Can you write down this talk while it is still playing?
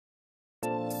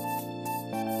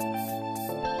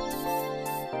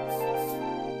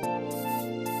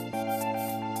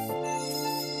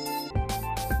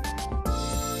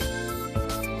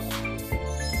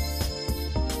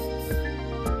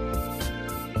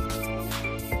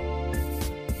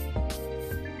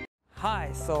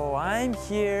Hi, so I'm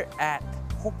here at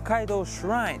Hokkaido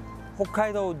Shrine,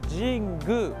 Hokkaido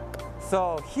Jingu.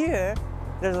 So here,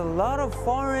 there's a lot of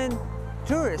foreign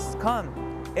tourists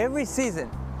come every season.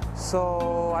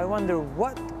 So I wonder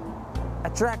what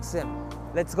attracts them.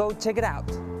 Let's go check it out.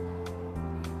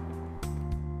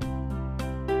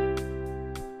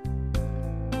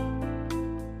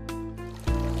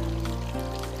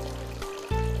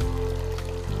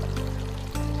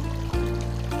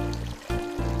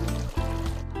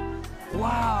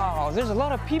 Wow, there's a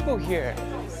lot of people here,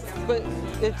 but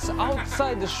it's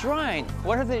outside the shrine.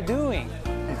 What are they doing?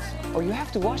 Oh, you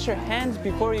have to wash your hands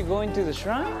before you go into the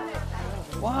shrine?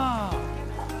 Wow.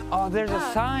 Oh, there's a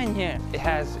sign here. It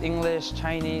has English,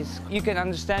 Chinese. You can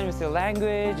understand with your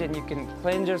language and you can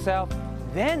cleanse yourself,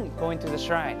 then go into the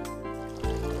shrine.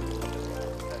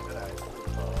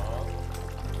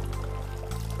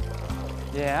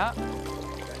 Yeah.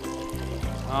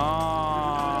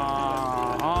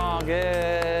 Oh,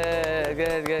 good,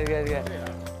 good, good, good, good.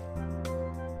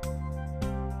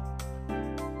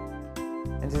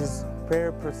 And this is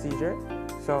prayer procedure.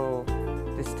 So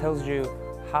this tells you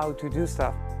how to do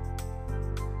stuff.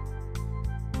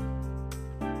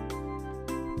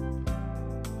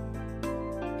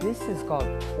 This is called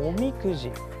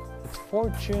omikuji. It's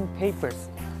fortune papers.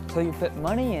 So you put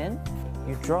money in,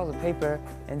 you draw the paper,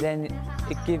 and then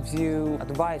it gives you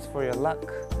advice for your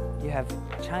luck. You have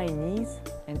Chinese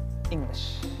and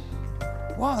English.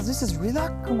 Wow, this is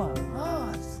Rilakkuma.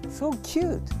 Ah, it's so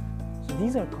cute. So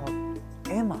these are called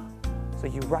ema. So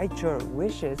you write your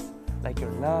wishes, like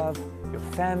your love, your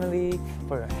family,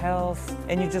 for your health,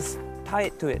 and you just tie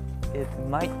it to it. It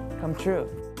might come true.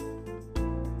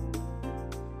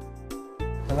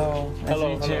 Hello, nice to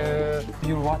meet you.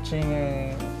 You're watching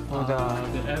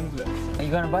the emblem. Are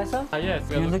you gonna buy some? Yes,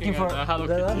 you're looking for Hello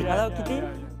Kitty. Hello Kitty?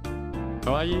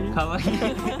 Kawaii.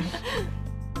 Kawaii.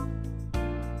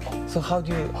 So how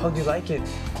do you like it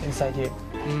inside here?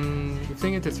 I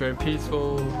think it is very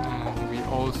peaceful, and we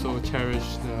also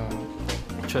cherish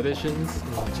the traditions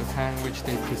in Japan, which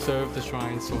they preserve the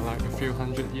shrines for like a few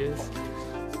hundred years.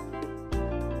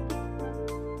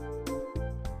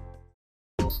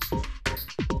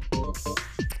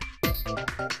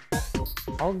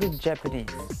 All good Japanese.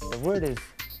 The word is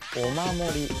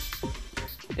omamori.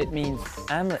 It means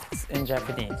amulets in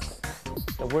Japanese.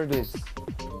 The word is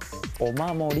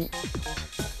omamori.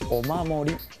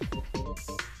 Omamori.